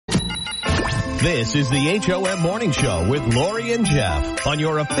This is the HOM Morning Show with Lori and Jeff on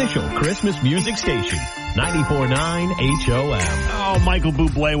your official Christmas music station, 94.9 HOM. Oh, Michael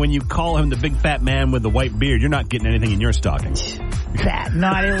Bublé, when you call him the big fat man with the white beard, you're not getting anything in your stocking. That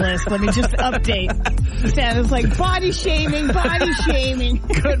naughty list. Let me just update. Santa's like, body shaming.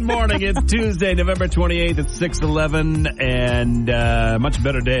 Good morning. It's Tuesday, November 28th at 6:11, and much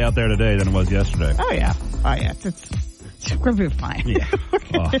better day out there today than it was yesterday. Oh, yeah. We're going to be fine. Yeah.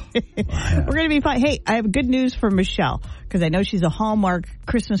 We're going to be fine. Hey, I have good news for Michelle, because I know she's a Hallmark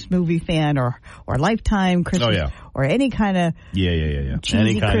Christmas movie fan or Lifetime Christmas or any kind of cheesy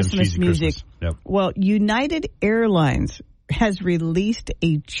any kind Christmas of cheesy music. Christmas. Yep. Well, United Airlines has released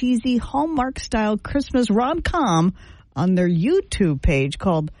a cheesy Hallmark-style Christmas rom-com on their YouTube page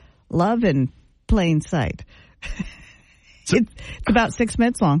called Love in Plain Sight. It's about 6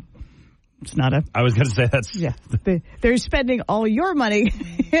 minutes long. It's not a... I was going to say that's... Yeah. They're spending all your money.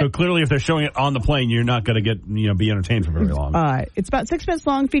 So clearly if they're showing it on the plane, you're not going to get, be entertained for very long. It's about 6 minutes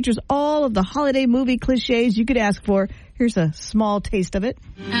long, features all of the holiday movie cliches you could ask for. Here's a small taste of it.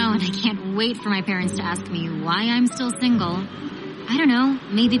 Oh, and I can't wait for my parents to ask me why I'm still single. I don't know,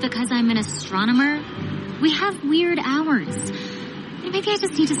 maybe because I'm an astronomer? We have weird hours. Maybe I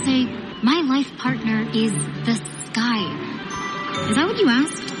just need to say, my life partner is the sky. Is that what you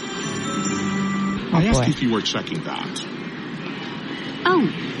asked? I asked if you were checking that. Oh,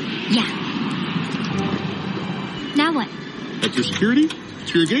 yeah. Now what? At your security,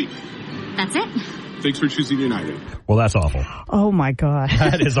 to your gate. That's it? Thanks for choosing United. Well, that's awful. Oh, my God.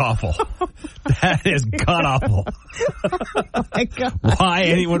 That is awful. That is god-awful. Oh, my God. Why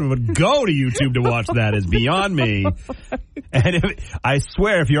anyone would go to YouTube to watch that is beyond me. And I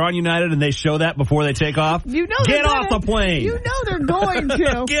swear, if you're on United and they show that before they take off, get off the plane. You know they're going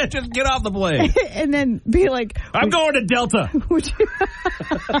to. Just get off the plane. And then be like... I'm going to Delta.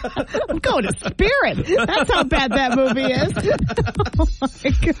 I'm going to Spirit. That's how bad that movie is. Oh,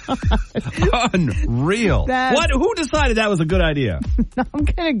 my God. Unreal. Who decided that was a good idea? I'm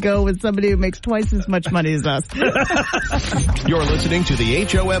going to go with somebody who makes twice as much money as us. You're listening to the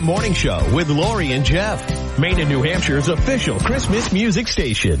HOM Morning Show with Lori and Jeff, Maine and New Hampshire's official Christmas music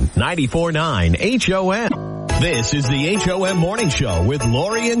station, 94.9 HOM. This is the HOM Morning Show with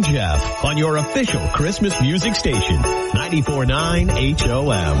Lori and Jeff on your official Christmas music station, 94.9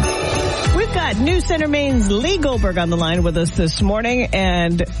 HOM. We've got News Center Maine's Lee Goldberg on the line with us this morning,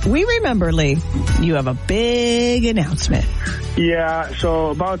 and we remember, Lee, you have a big announcement. Yeah,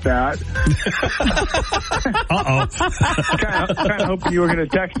 so about that. Uh-oh. kind of hoping you were going to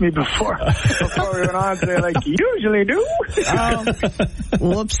text me before we went on today, like you usually do.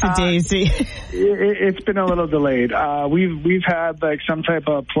 Whoopsie daisy. It's been a little delayed. We've had like some type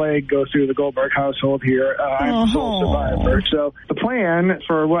of plague go through the Goldberg household here. I'm a sole survivor. So the plan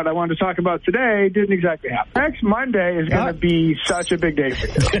for what I wanted to talk about today didn't exactly happen. Next Monday is going to be such a big day for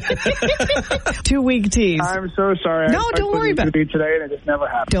you. 2-week tease. I'm so sorry. No, don't worry about it. Today, and it just never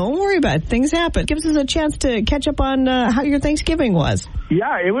happened. Don't worry about it. Things happen. Gives us a chance to catch up on how your Thanksgiving was.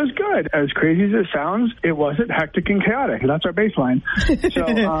 Yeah, it was good. As crazy as it sounds, it wasn't hectic and chaotic. That's our baseline. So,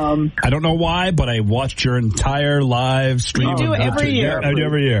 I don't know why, but I watched your entire live stream. You do every year. I do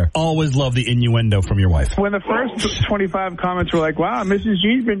every year. Always love the innuendo from your wife. When the first 25 comments were like, wow, Mrs.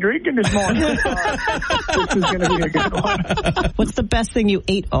 G's been drinking this morning. This is going to be a good one. What's the best thing you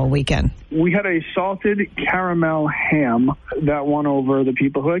ate all weekend? We had a salted caramel ham that won over the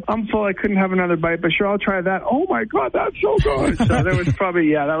people who were like, I'm full, I couldn't have another bite, but sure, I'll try that. Oh my God, that's so good. So there was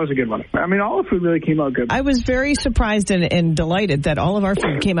probably, that was a good one. I mean, all the food really came out good. I was very surprised and delighted that all of our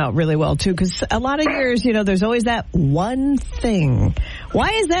food came out really well, too, because a lot of years, there's always that one thing.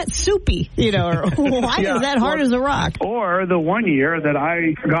 Why is that soupy? Or why is that hard as a rock? Or the one year that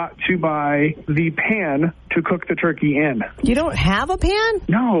I forgot to buy the pan to cook the turkey in. You don't have a pan?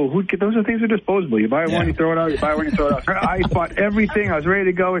 No, those are things that are disposable. You buy one, you throw it out. You buy one, you throw it out. I bought everything. I was ready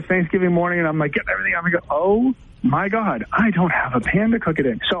to go. It's Thanksgiving morning, and I'm like, getting everything out. I go, oh my God, I don't have a pan to cook it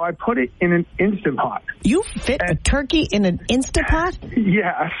in. So I put it in an Instant Pot. You fit a turkey in an Instant Pot?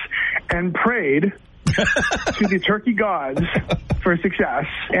 Yes, and prayed to the turkey gods for success.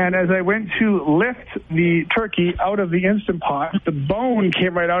 And as I went to lift the turkey out of the Instant Pot, the bone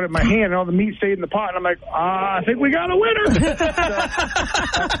came right out of my hand and all the meat stayed in the pot. And I'm like, I think we got a winner. So,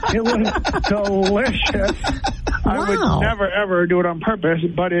 it was delicious. Wow. I would never, ever do it on purpose,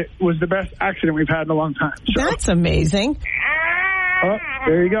 but it was the best accident we've had in a long time. So, that's amazing.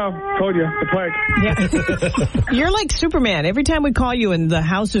 There you go. Told you. The plague. Yeah. You're like Superman. Every time we call you and the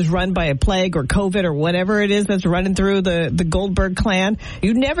house is run by a plague or COVID or whatever it is that's running through the Goldberg clan,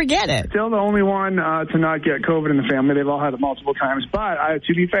 you never get it. Still the only one to not get COVID in the family. They've all had it multiple times. But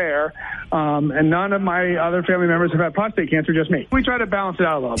to be fair, and none of my other family members have had prostate cancer, just me. We try to balance it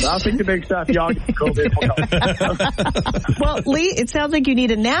out a little bit. I'll take the big stuff. Y'all get the COVID. Well, Lee, it sounds like you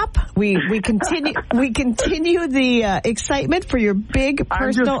need a nap. We continue the excitement for your big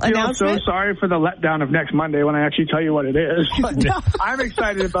personal announcement. I feel so sorry for the letdown of next Monday when I actually tell you what it is. I'm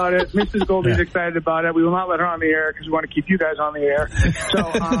excited about it. Mrs. Goldie's excited about it. We will not let her on the air because we want to keep you guys on the air.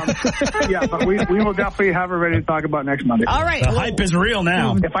 So, but we will definitely have her ready to talk about next Monday. All right. The hype is real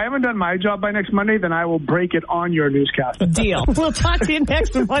now. If I haven't done my job by next Monday, then I will break it on your newscast. Deal. We'll talk to you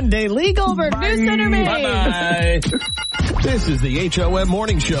next Monday. Lee Goldberg, News Center Maine. Bye-bye. This is the HOM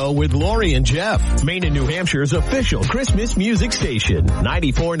Morning Show with Lori and Jeff, Maine and New Hampshire's official Christmas music station,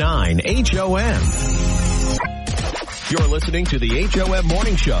 94.9 HOM. You're listening to the HOM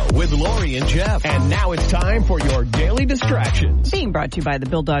Morning Show with Lori and Jeff. And now it's time for your daily distractions. Being brought to you by the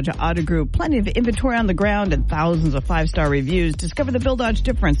Bill Dodge Auto Group. Plenty of inventory on the ground and thousands of 5-star reviews. Discover the Bill Dodge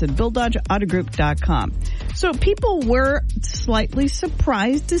difference at BillDodgeAutoGroup.com. So people were slightly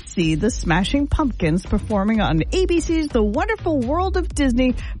surprised to see the Smashing Pumpkins performing on ABC's The Wonderful World of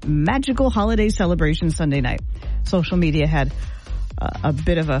Disney Magical Holiday Celebration Sunday night. Social media had a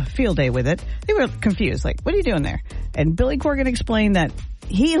bit of a field day with it. They were confused, like, what are you doing there? And Billy Corgan explained that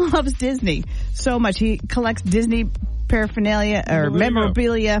he loves Disney so much. He collects Disney paraphernalia or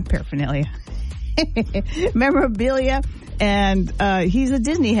memorabilia, memorabilia, and he's a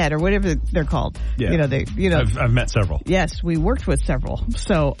Disney head or whatever they're called. Yeah. I've met several. Yes, we worked with several.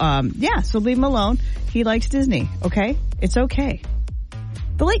 So, so leave him alone. He likes Disney, okay? It's okay.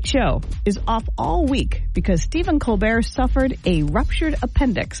 The Late Show is off all week because Stephen Colbert suffered a ruptured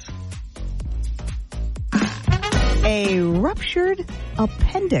appendix. A ruptured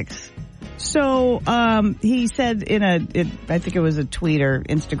appendix. So he said I think it was a tweet or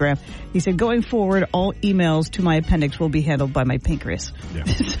Instagram, he said, going forward, all emails to my appendix will be handled by my pancreas. Yeah.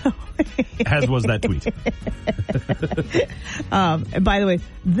 As was that tweet. And by the way,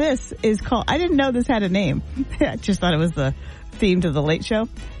 this is called, I didn't know this had a name. I just thought it was the theme to The Late Show.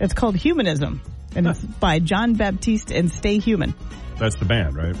 It's called Humanism, and it's by John Baptiste and Stay Human. That's the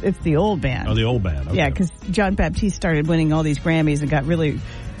band, right? It's the old band. Oh, the old band. Okay. Yeah, because John Baptiste started winning all these Grammys and got really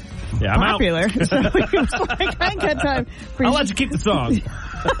popular. So he was like, I ain't got time for I'll let you keep the song.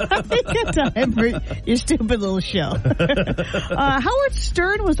 I ain't got time for your stupid little show. Howard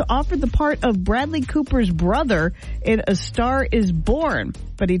Stern was offered the part of Bradley Cooper's brother in A Star is Born,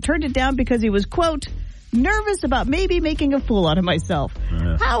 but he turned it down because he was, quote, nervous about maybe making a fool out of myself.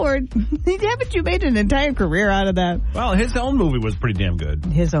 Howard, haven't you made an entire career out of that? Well, his own movie was pretty damn good.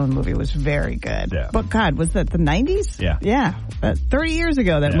 His own movie was very good. Yeah. But God, was that the 90s? Yeah. Yeah. 30 years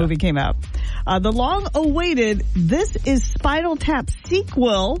ago that movie came out. The long-awaited This Is Spinal Tap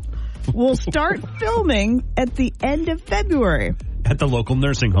sequel will start filming at the end of February. At the local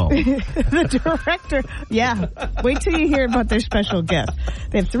nursing home. The director, wait till you hear about their special guests.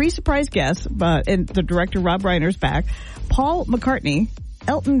 They have 3 surprise guests, and the director, Rob Reiner's back. Paul McCartney,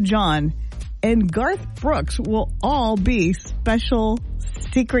 Elton John, and Garth Brooks will all be special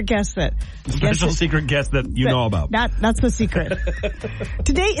secret guests. Secret guests that you know about. That's the secret.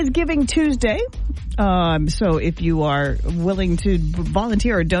 Today is Giving Tuesday. So if you are willing to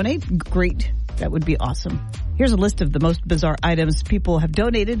volunteer or donate, great. That would be awesome. Here's a list of the most bizarre items people have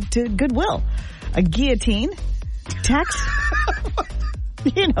donated to Goodwill. A guillotine, tax...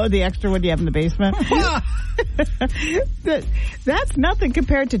 You know, the extra one you have in the basement. That's nothing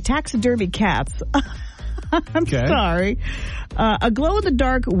compared to taxidermy cats. I'm sorry. A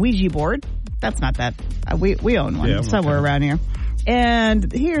glow-in-the-dark Ouija board. That's not that. We own one somewhere around here.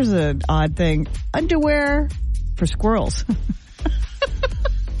 And here's an odd thing. Underwear for squirrels.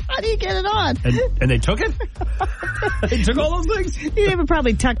 How do you get it on? And they took it? They took all those things? You even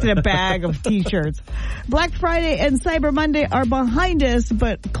probably tucked in a bag of T-shirts. Black Friday and Cyber Monday are behind us,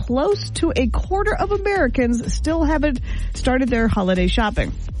 but close to a quarter of Americans still haven't started their holiday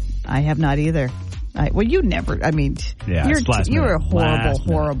shopping. I have not either. Well, you never. I mean, you're a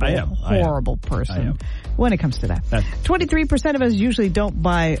horrible person when it comes to that. 23% of us usually don't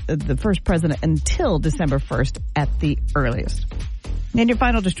buy the first present until December 1st at the earliest. And your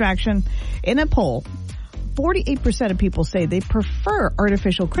final distraction, in a poll, 48% of people say they prefer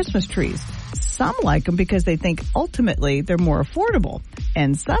artificial Christmas trees. Some like them because they think ultimately they're more affordable.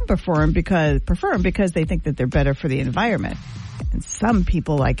 And some prefer them because they think that they're better for the environment. And some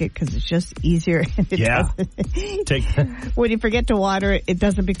people like it because it's just easier. And it when you forget to water it, it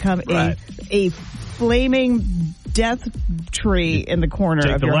doesn't become a flaming death tree in the corner of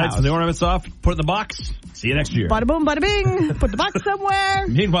your house. Take the lights and the ornaments off, put it in the box. See you next year. Bada boom, bada bing. Put the box somewhere.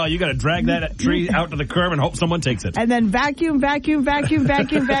 Meanwhile, you got to drag that tree out to the curb and hope someone takes it. And then vacuum,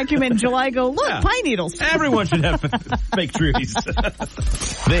 and July go, look, pine needles. Everyone should have fake trees.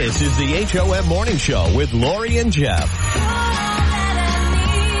 This is the HOM Morning Show with Lori and Jeff.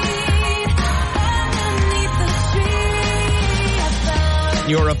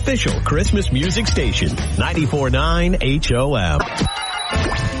 Your official Christmas music station, 94.9 HOM.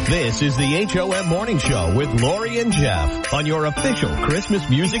 This is the HOM Morning Show with Lori and Jeff on your official Christmas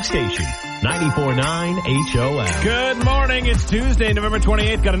music station, 94.9 HOM. Good morning. It's Tuesday, November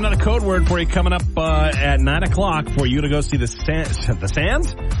 28th. Got another code word for you coming up at 9 o'clock for you to go see the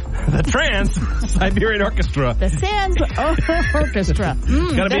Trans-Siberian Orchestra. The Sands Orchestra.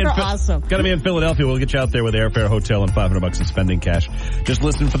 They're awesome. Got to be in Philadelphia. We'll get you out there with airfare, hotel, and $500 in spending cash. Just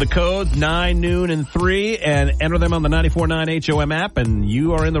listen for the codes, 9, noon, and 3, and enter them on the 94.9 HOM app, and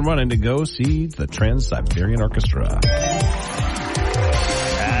you are in the running to go see the Trans-Siberian Orchestra.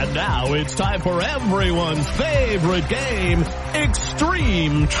 And now it's time for everyone's favorite game,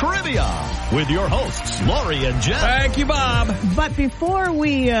 Extreme Trivia, with your hosts, Lori and Jeff. Thank you, Bob. But before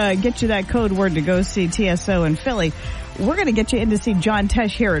we get you that code word to go see TSO in Philly, we're going to get you in to see John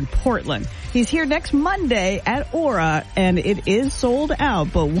Tesh here in Portland. He's here next Monday at Aura, and it is sold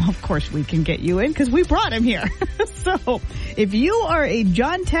out. But, well, of course, we can get you in because we brought him here. So if you are a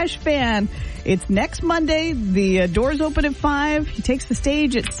John Tesh fan, it's next Monday. The doors open at 5. He takes the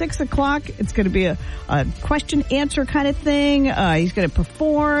stage at 6 o'clock. It's going to be a question-answer kind of thing. He's going to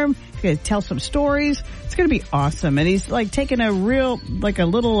perform. He's going to tell some stories. It's going to be awesome. And he's like taking a little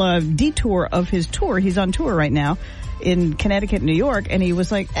detour of his tour. He's on tour right now in Connecticut and New York. And he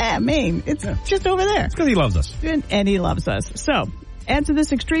was like, Maine, it's just over there. It's because he loves us. And he loves us. So answer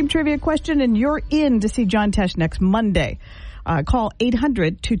this extreme trivia question and you're in to see John Tesh next Monday. Call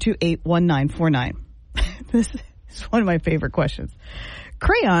 800-228-1949. This is one of my favorite questions.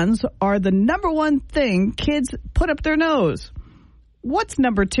 Crayons are the number one thing kids put up their nose. What's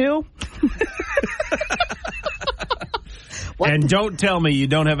number 2? And don't tell me you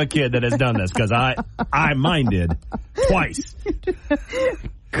don't have a kid that has done this, because mine did twice.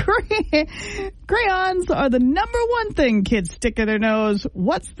 Crayons are the number one thing kids stick in their nose.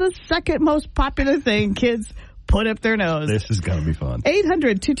 What's the second most popular thing kids put up their nose? This is going to be fun.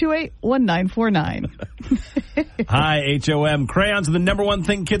 800-228-1949. Hi, HOM. Crayons are the number one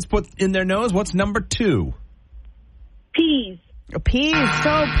thing kids put in their nose. What's number 2? Peas. Peas,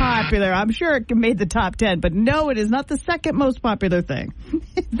 so popular. I'm sure it made the top 10, but no, it is not the second most popular thing.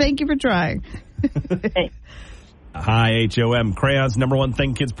 Thank you for trying. Hi, HOM. Crayons, number one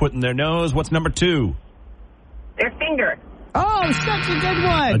thing kids put in their nose. What's number 2? Their finger. Oh, such a good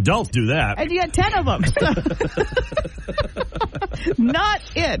one. Adults do that. And you got 10 of them. Not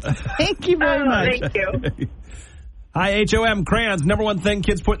it. Thank you very much. Thank you. Hi, HOM. Crayons, number one thing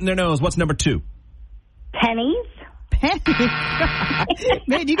kids put in their nose. What's number 2? Pennies.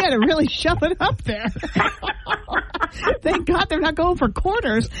 Man, you got to really shove it up there. Thank God they're not going for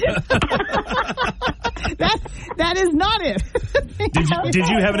quarters. That is not it. Did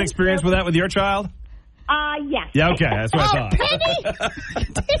you have an experience with that with your child? Yes. Yeah, okay. That's what I thought.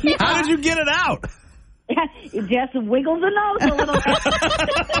 Penny? How did you get it out? You just wiggle the nose a little bit.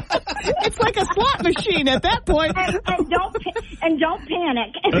 It's like a slot machine at that point. And don't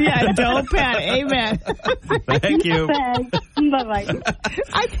panic. Yeah, don't panic. Amen. Thank you. Bye-bye.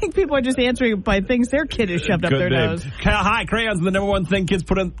 I think people are just answering by things their kid has shoved up their nose. Hi, Crayons are the number one thing kids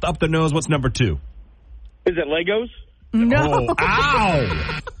put up their nose. What's number 2? Is it Legos? No. Oh,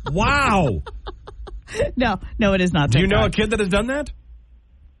 ow. Wow. No, it is not. Do you know a kid that has done that?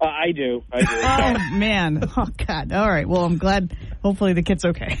 I do. Oh, man. Oh, God. All right. Well, I'm glad. Hopefully the kid's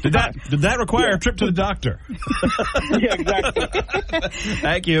okay. Did that require a trip to the doctor? Yeah, exactly.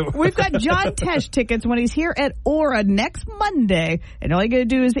 Thank you. We've got John Tesh tickets when he's here at Aura next Monday. And all you got to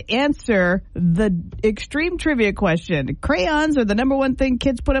do is answer the extreme trivia question. Crayons are the number one thing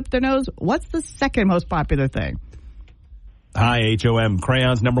kids put up their nose. What's the second most popular thing? Hi, HOM.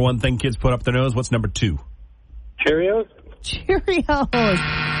 Crayons, number one thing kids put up their nose. What's number 2? Cheerios? Cheerios.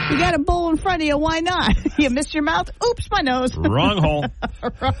 You got a bowl in front of you. Why not? You missed your mouth. Oops, my nose. Wrong hole.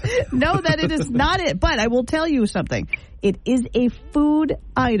 No, that it is not it. But I will tell you something. It is a food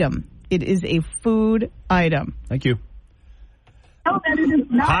item. It is a food item. Thank you. No, that is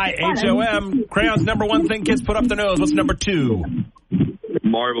not. Hi, HOM. Crayons, number one thing kids put up their nose. What's number 2?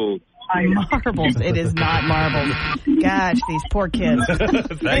 Marbles. Marbles. It is not marbles. Gosh, these poor kids.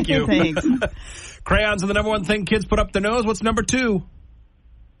 Thank you. Thanks. Crayons are the number one thing kids put up their nose. What's number 2?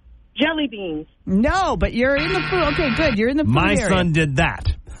 Jelly beans. No, but you're in the food. Okay, good. You're in the food My area. son did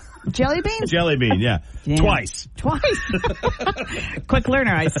that. Jelly beans? Jelly bean, yeah. Damn. Twice. Quick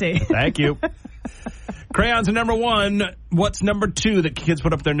learner, I see. Thank you. Crayons are number 1. What's number 2 that kids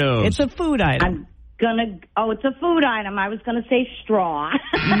put up their nose? It's a food item. It's a food item. I was gonna say straw.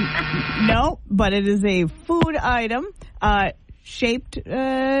 No, but it is a food item shaped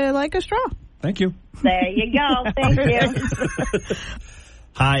like a straw. Thank you. There you go. Thank you.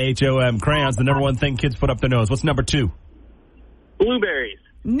 Hi, HOM. Crayons, the number 1 thing kids put up their nose. What's number 2? Blueberries.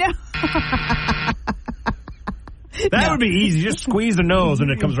 No. That would be easy. Just squeeze the nose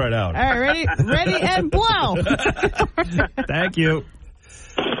and it comes right out. All right, ready, and blow. Thank you.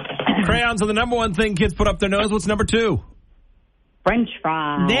 Crayons are the number 1 thing kids put up their nose. What's number 2? French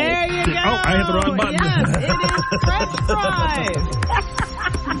fries. There you go. Oh, I hit the wrong button. Yes, it is French fries.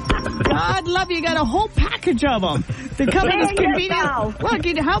 God love you. Got a whole package of them. They come in this convenient. Look,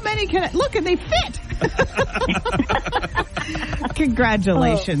 how many can I? Look, and they fit.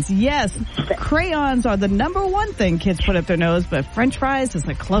 Congratulations. Yes, crayons are the number 1 thing kids put up their nose, but French fries is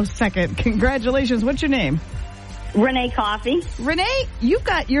a close second. Congratulations. What's your name? Renee Coffee. Renee, you've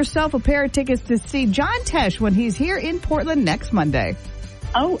got yourself a pair of tickets to see John Tesh when he's here in Portland next Monday.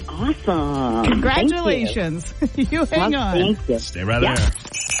 Oh, awesome. Congratulations. You hang on. Thank you. Stay right there.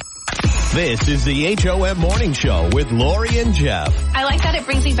 This is the HOM Morning Show with Lori and Jeff. I like that it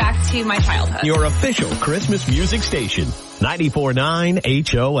brings me back to my childhood. Your official Christmas music station, 94.9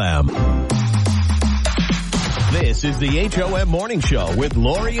 HOM. This is the HOM Morning Show with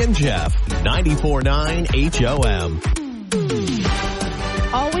Lori and Jeff, 94.9 HOM.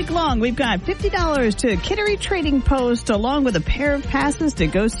 All week long, we've got $50 to Kittery Trading Post, along with a pair of passes to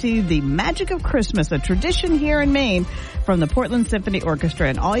go see the Magic of Christmas, a tradition here in Maine from the Portland Symphony Orchestra.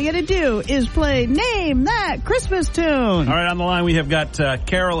 And all you got to do is play Name That Christmas Tune. All right, on the line we have got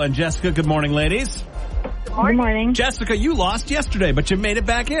Carol and Jessica. Good morning, ladies. Good morning. Jessica, you lost yesterday, but you made it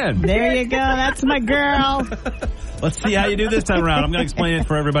back in. There you go. That's my girl. Let's see how you do this time around. I'm going to explain it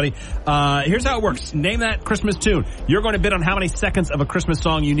for everybody. Here's how it works. Name that Christmas tune. You're going to bid on how many seconds of a Christmas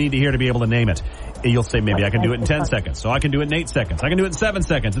song you need to hear to be able to name it. You'll say, maybe I can do it in 10 seconds. So I can do it in 8 seconds. I can do it in 7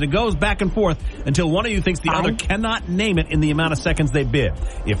 seconds. And it goes back and forth until one of you thinks the other cannot name it in the amount of seconds they bid.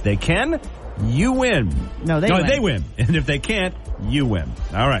 If they can, you win. No, they win. And if they can't, you win.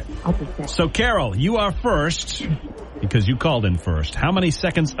 All right. So, Carol, you are first because you called in first. How many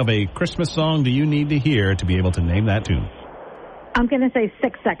seconds of a Christmas song do you need to hear to be able to name that tune? I'm going to say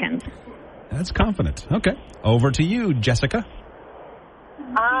 6 seconds. That's confident. Okay. Over to you, Jessica.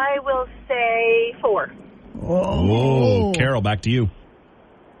 I will say 4. Oh, Carol, back to you.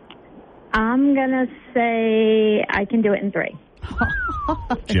 I'm going to say I can do it in 3.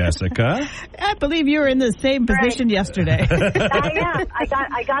 Jessica. I believe you were in the same position yesterday. I am. I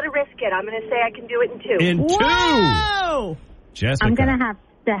got to risk it. I'm going to say I can do it in 2. In 2. Whoa! Jessica. I'm going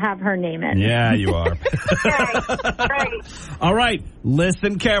to have her name it. Yeah, you are. Right. All right.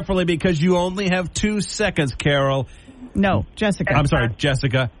 Listen carefully because you only have 2 seconds, Carol. No, Jessica. I'm sorry,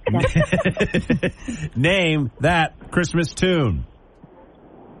 Jessica. Name that Christmas tune.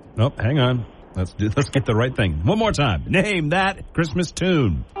 Oh, hang on. Let's get the right thing. One more time. Name that Christmas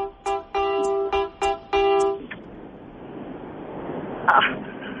tune.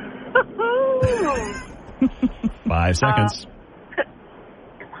 5 seconds.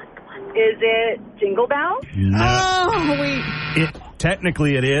 Is it Jingle Bells? No.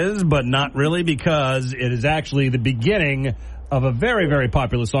 Technically it is, but not really because it is actually the beginning of a very, very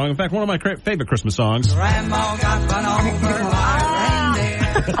popular song. In fact, one of my favorite Christmas songs. Grandma got run over by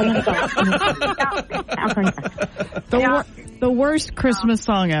The worst Christmas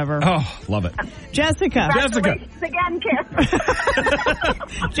song ever. Oh, love it. Jessica. Again, Kim.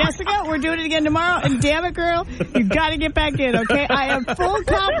 Jessica, we're doing it again tomorrow. And damn it, girl, you got to get back in, okay? I have full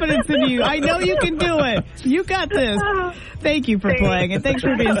confidence in you. I know you can do it. You got this. Thank you for playing, and thanks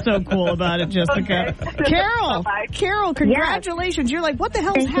for being so cool about it, Jessica. Okay. Carol, congratulations. Yes. You're like, what the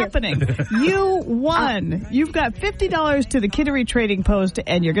hell is happening? You won. You've got $50 to the Kittery Trading Post,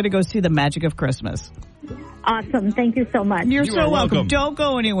 and you're going to go see the Magic of Christmas. Awesome. Thank you so much. You're so welcome. Don't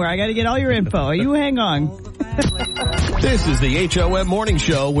go anywhere. I got to get all your info. You hang on. This is the HOM Morning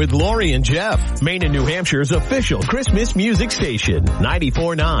Show with Lori and Jeff, Maine and New Hampshire's official Christmas music station,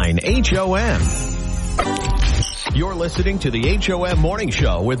 94.9 HOM. You're listening to the HOM Morning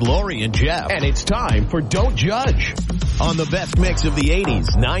Show with Lori and Jeff, and it's time for Don't Judge. on the best mix of the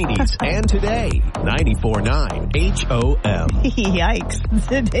 80s, 90s, and today. 94.9 HOM. Yikes.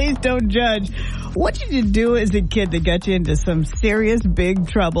 Today's Don't Judge. What did you do as a kid that got you into some serious big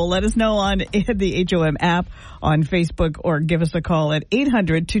trouble? Let us know on the HOM app on Facebook or give us a call at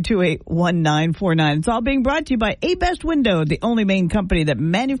 800-228-1949. It's all being brought to you by A Best Window, the only Maine company that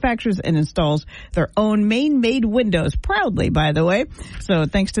manufactures and installs their own Maine-made windows. Proudly, by the way. So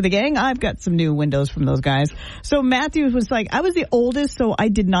thanks to the gang, I've got some new windows from those guys. So Matthew was like, I was the oldest, so I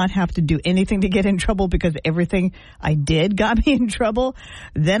did not have to do anything to get in trouble because everything I did got me in trouble.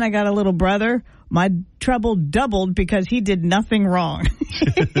 Then I got a little brother. My trouble doubled because he did nothing wrong.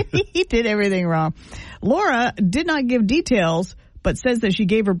 He did everything wrong. Laura did not give details, but says that she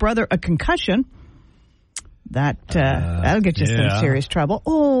gave her brother a concussion. That'll get you some serious trouble.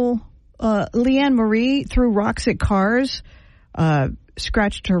 Oh, Leanne Marie threw rocks at cars,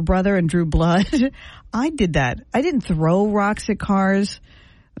 scratched her brother and drew blood. I did that. I didn't throw rocks at cars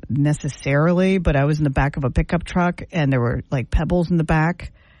necessarily, but I was in the back of a pickup truck and there were like pebbles in the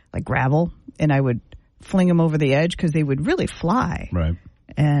back, like gravel, and I would fling them over the edge because they would really fly. Right.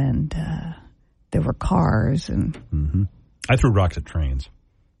 And there were cars and... Mm-hmm. I threw rocks at trains.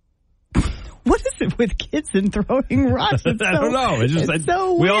 What is it with kids and throwing rocks? I don't know. It's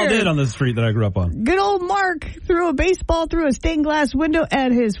so weird. We all did on the street that I grew up on. Good old Mark threw a baseball through a stained glass window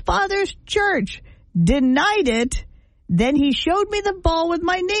at his father's church. Denied it. Then he showed me the ball with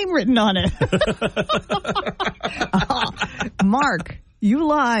my name written on it. Mark, you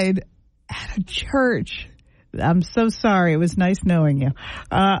lied at a church. I'm so sorry. It was nice knowing you.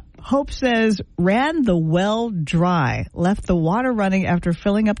 Hope says, ran the well dry, left the water running after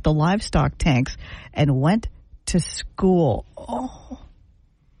filling up the livestock tanks, and went to school.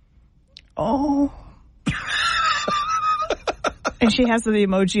 Oh. And she has the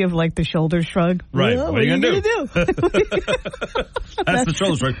emoji of like the shoulder shrug. Right. Well, what are you going to do? That's the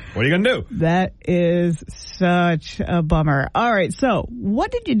shoulder shrug. What are you going to do? That is such a bummer. All right. So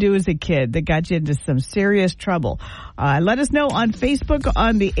what did you do as a kid that got you into some serious trouble? Let us know on Facebook,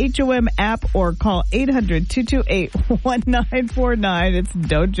 on the HOM app, or call 800-228-1949. It's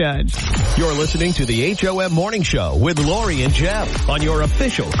Don't Judge. You're listening to the HOM Morning Show with Lori and Jeff on your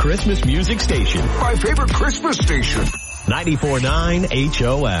official Christmas music station. My favorite Christmas station. 94.9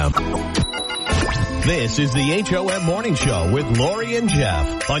 HOM. This is the HOM Morning Show with Lori and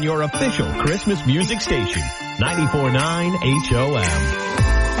Jeff on your official Christmas music station. 94.9 HOM.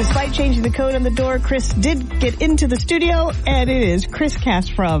 Despite changing the code on the door, Chris did get into the studio, and it is Chris Cass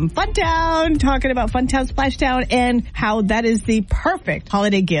from Funtown talking about Funtown Splashdown and how that is the perfect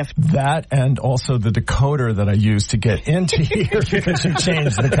holiday gift. That and also the decoder that I use to get into here because you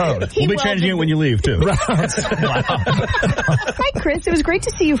changed the code. We'll be changing it when you leave, too. Wow. Hi, Chris. It was great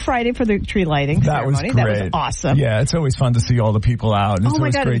to see you Friday for the tree lighting ceremony. Was great. That was awesome. Yeah, it's always fun to see all the people out. And oh,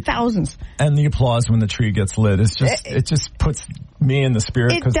 my God, great. Thousands. And the applause when the tree gets lit. It just puts me in the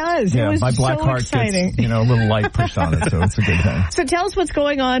spirit. It does. Yeah, it was my black so heart exciting. gets, a little light pushed on it, so it's a good thing. So tell us what's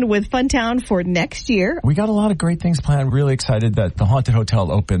going on with Funtown for next year. We got a lot of great things planned. Really excited that the Haunted Hotel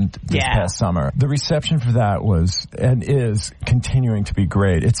opened this past summer. The reception for that was and is continuing to be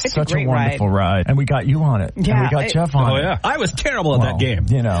great. It's such a wonderful ride. And we got you on it. Yeah. And we got Jeff on it. Oh, yeah. I was terrible at that game.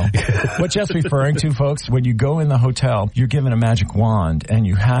 What Jeff's referring to, folks, when you go in the hotel, you're given a magic wand and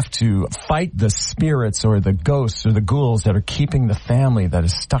you have to fight the spirits or the ghosts or the ghouls that are keeping the family that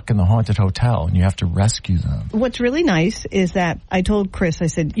is stuck in the haunted hotel, and you have to rescue them. What's really nice is that I told Chris, I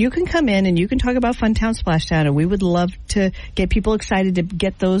said, you can come in and you can talk about Funtown Splashdown, and we would love to get people excited to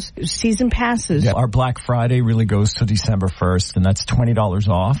get those season passes. Yeah, our Black Friday really goes to December 1st, and that's $20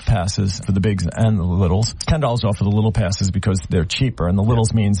 off passes for the bigs and the littles. $10 off for the little passes because they're cheaper, and the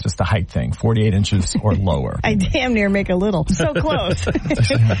littles means just a height thing, 48 inches or lower. I damn near make a little. So close.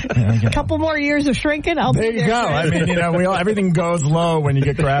 A couple more years of shrinking, I'll there be you there. go. I mean, everything goes low when you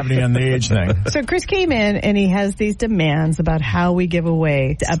get gravity on the age thing. So Chris came in and he has these demands about how we give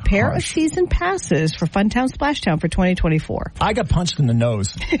away a pair of season passes for Funtown Splashdown for 2024. I got punched in the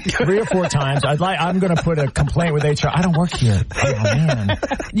nose 3 or 4 times. I'm going to put a complaint with HR. I don't work here. Oh, man.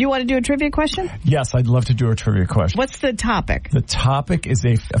 You want to do a trivia question? Yes, I'd love to do a trivia question. What's the topic? The topic is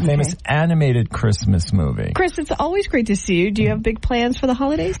a famous animated Christmas movie. Chris, it's always great to see you. Do you have big plans for the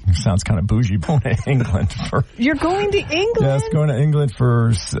holidays? Sounds kind of bougie. Going to England for... You're going to England? Yes, going to England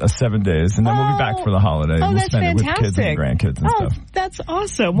for 7 days, and then we'll be back for the holiday. Oh, we'll that's spend fantastic. it with kids and grandkids and stuff. That's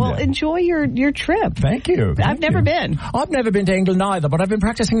awesome. Well, enjoy your trip. Thank you. I've never been. I've never been to England either, but I've been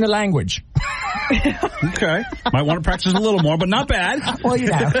practicing the language. Okay. Might want to practice a little more, but not bad. Well, you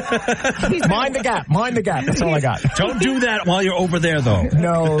know. Mind the gap. Mind the gap. That's all I got. Don't do that while you're over there, though.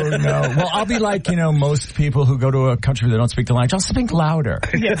 No. Well, I'll be like, most people who go to a country that don't speak the language. I'll speak louder.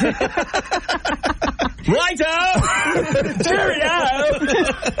 Righto! Cheerio!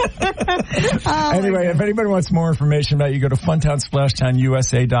 Anyway, if anybody wants more information about it, you go to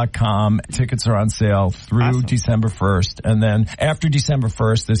funtownsplashtownusa.com. Tickets are on sale through December 1st. And then after December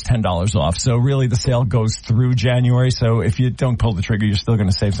 1st, there's $10 off. So really the sale goes through January. So if you don't pull the trigger, you're still going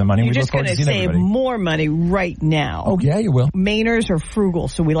to save some money. You're just going to save more money right now. Oh, yeah, you will. Mainers are frugal,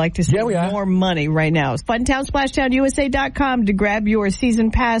 so we like to save more money right now. FuntownSplashtownUSA.com to grab your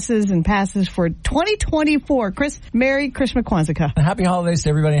season passes and passes for 2024. Chris, Merry Christmas Kwanzaa. Happy holidays to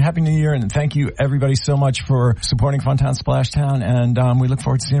everybody. Happy New Year. And thank you, everybody, so much for supporting Funtown Splashtown. And we look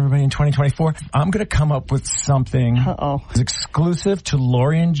forward to seeing everybody in 2024. I'm going to come up with something exclusive to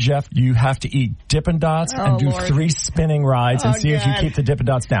Lori and Jeff. You have to eat Dippin' Dots and do 3 spinning rides and see if you keep the Dippin'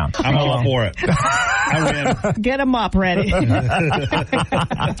 Dots down. I'm all for it. I win. Get them up ready.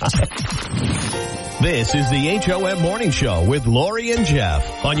 This is the HOM Morning Show with Lori and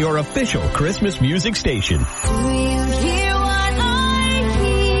Jeff on your official Christmas music station.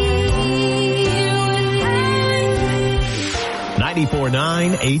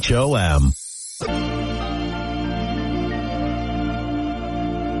 94.9 HOM.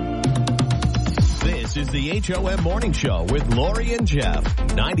 This is the HOM Morning Show with Lori and Jeff.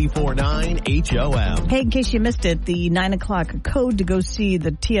 94.9 HOM. Hey, in case you missed it, the 9 o'clock code to go see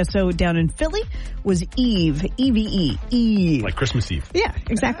the TSO down in Philly was Eve. E-V-E. Eve. Like Christmas Eve. Yeah,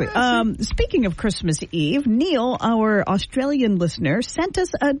 exactly. Speaking of Christmas Eve, Neil, our Australian listener, sent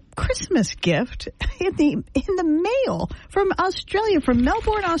us a Christmas gift in the mail from Australia, from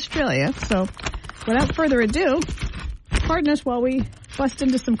Melbourne, Australia. So, without further ado, pardon us while we bust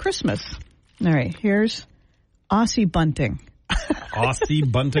into some Christmas. All right, here's Aussie bunting.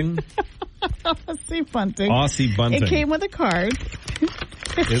 Aussie bunting? Aussie bunting. Aussie bunting. It came with a card.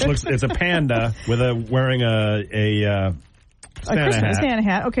 It's a panda wearing a Santa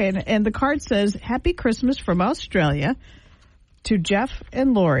hat. Okay, and the card says, Happy Christmas from Australia to Jeff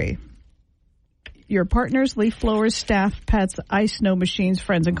and Lori. Your partners, leaf blowers, staff, pets, ice, snow machines,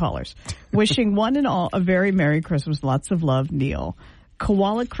 friends, and callers. Wishing one and all a very Merry Christmas. Lots of love, Neil.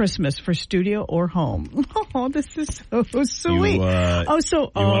 Koala Christmas for studio or home. Oh, this is so sweet. You want to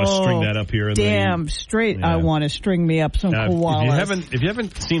string that up here? Straight. Yeah. I want to string me up some koalas. If you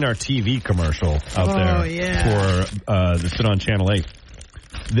haven't seen our TV commercial out there for that's been on Channel 8,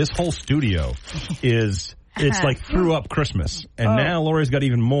 this whole studio is it's like threw up Christmas, and now Lori's got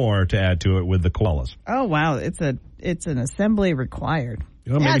even more to add to it with the koalas. Oh wow, it's an assembly required.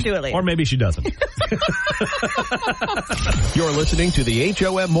 Or maybe she doesn't. You're listening to the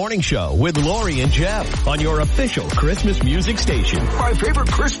HOM Morning Show with Lori and Jeff on your official Christmas music station. My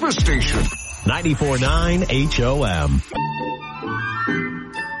favorite Christmas station. 94.9 HOM.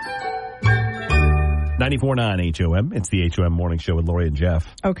 94.9 HOM. It's the HOM Morning Show with Lori and Jeff.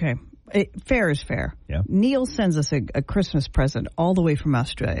 Okay. Fair is fair. Yeah. Neil sends us a Christmas present all the way from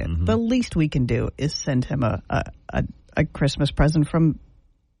Australia. Mm-hmm. The least we can do is send him a Christmas present from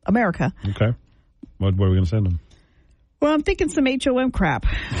America. Okay. What are we going to send him? Well, I'm thinking some HOM crap.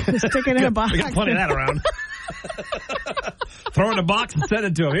 Just stick it in a box. We got plenty of that around. Throw it in a box and send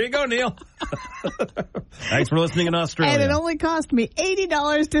it to him. Here you go, Neil. Thanks for listening in Australia. And it only cost me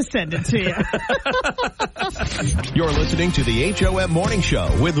 $80 to send it to you. You're listening to the HOM Morning Show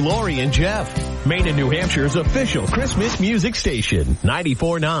with Lori and Jeff. Maine and New Hampshire's official Christmas music station.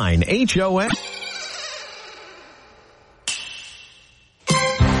 94.9 HOM.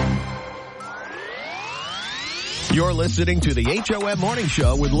 You're listening to the HOM Morning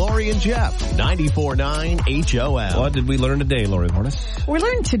Show with Lori and Jeff. 94.9 HOM. What did we learn today, Lori Hornis? We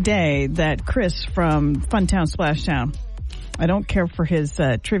learned today that Chris from Funtown Splashtown, I don't care for his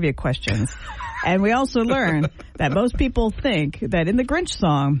trivia questions. And we also learned that most people think that in the Grinch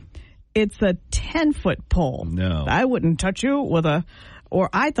song, it's a 10-foot pole. No. I wouldn't touch you with or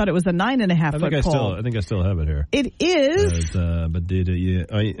I thought it was a 9.5-foot pole. I think I still have it here. It is. But did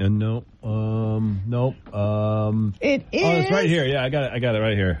it? No. Nope. It is. Oh, it's right here. Yeah, I got it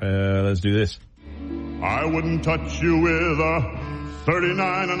right here. Let's do this. I wouldn't touch you with a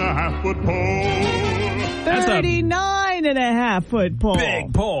 39.5-foot pole. 39.5-foot pole.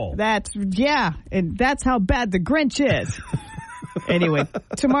 Big pole. And that's how bad the Grinch is. Anyway,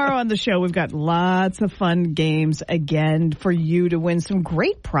 tomorrow on the show, we've got lots of fun games again for you to win some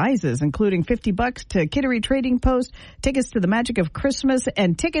great prizes, including $50 to Kittery Trading Post, tickets to the Magic of Christmas,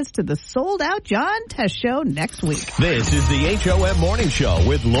 and tickets to the sold-out John Test Show next week. This is the HOM Morning Show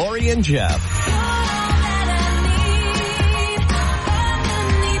with Lori and Jeff.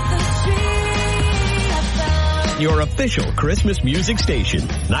 Your official Christmas music station,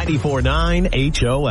 94.9 HOM.